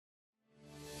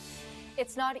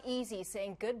It's not easy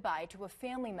saying goodbye to a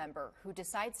family member who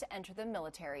decides to enter the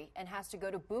military and has to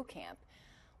go to boot camp.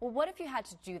 Well, what if you had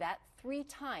to do that 3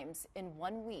 times in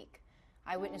 1 week?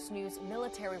 Eyewitness News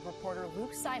military reporter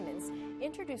Luke Simons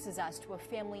introduces us to a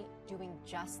family doing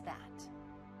just that.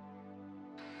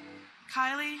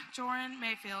 Kylie Joran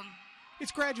Mayfield.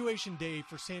 It's graduation day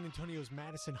for San Antonio's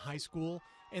Madison High School,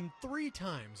 and 3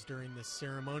 times during this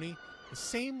ceremony, the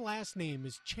same last name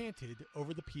is chanted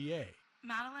over the PA.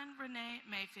 Madeline Renee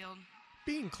Mayfield.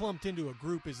 Being clumped into a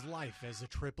group is life as a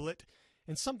triplet,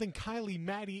 and something Kylie,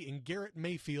 Maddie, and Garrett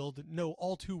Mayfield know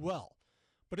all too well.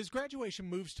 But as graduation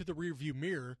moves to the rearview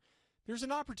mirror, there's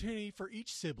an opportunity for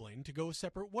each sibling to go a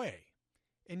separate way.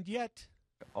 And yet,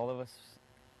 all of us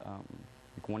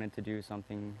wanted to do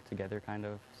something together, kind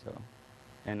of,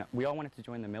 and we all wanted to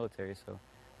join the military, so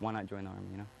why not join the Army,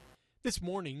 you know? This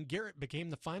morning, Garrett became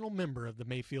the final member of the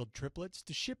Mayfield triplets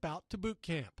to ship out to boot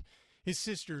camp. His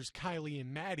sisters Kylie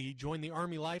and Maddie joined the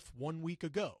Army life 1 week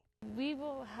ago. We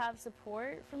will have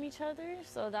support from each other,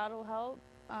 so that'll help,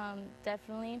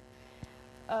 definitely.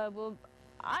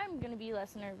 I'm going to be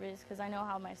less nervous because I know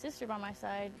how my sister by my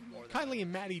side. Kylie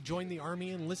and Maddie joined the Army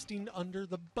enlisting under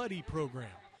the Buddy program.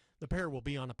 The pair will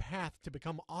be on a path to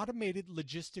become automated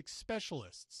logistics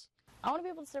specialists. I want to be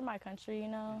able to serve my country, you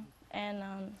know,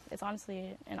 and it's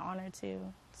honestly an honor to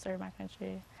serve my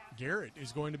country. Garrett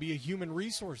is going to be a human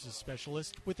resources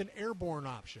specialist with an airborne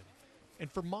option. And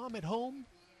for mom at home,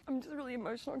 I'm just really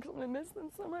emotional because I'm going to miss them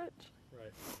so much.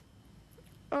 Right.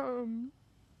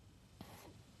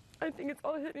 I think it's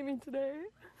all hitting me today,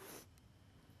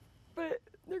 but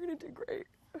they're going to do great.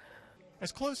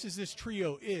 As close as this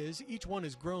trio is, each one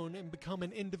has grown and become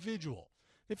an individual.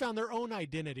 They found their own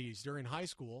identities during high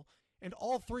school, and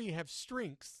all 3 have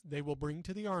strengths they will bring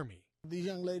to the Army. These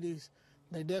young ladies,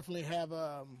 they definitely have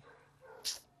a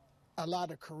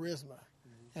lot of charisma.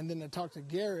 And then to talk to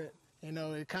Garrett, you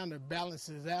know, it kind of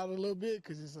balances out a little bit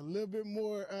because it's a little bit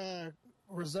more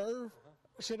reserved,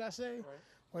 should I say. Right.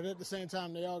 But at the same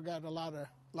time, they all got a lot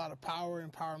of power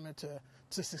and empowerment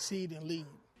to succeed and lead.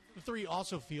 The 3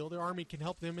 also feel the Army can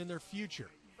help them in their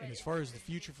future. And as far as the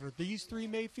future for these 3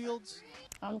 Mayfields,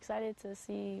 I'm excited to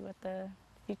see what the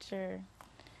future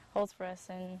holds for us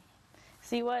and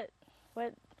see what's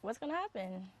going to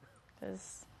happen,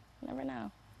 because you never know.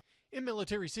 In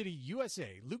Military City,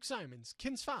 USA, Luke Simons,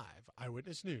 KENS 5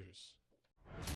 Eyewitness News.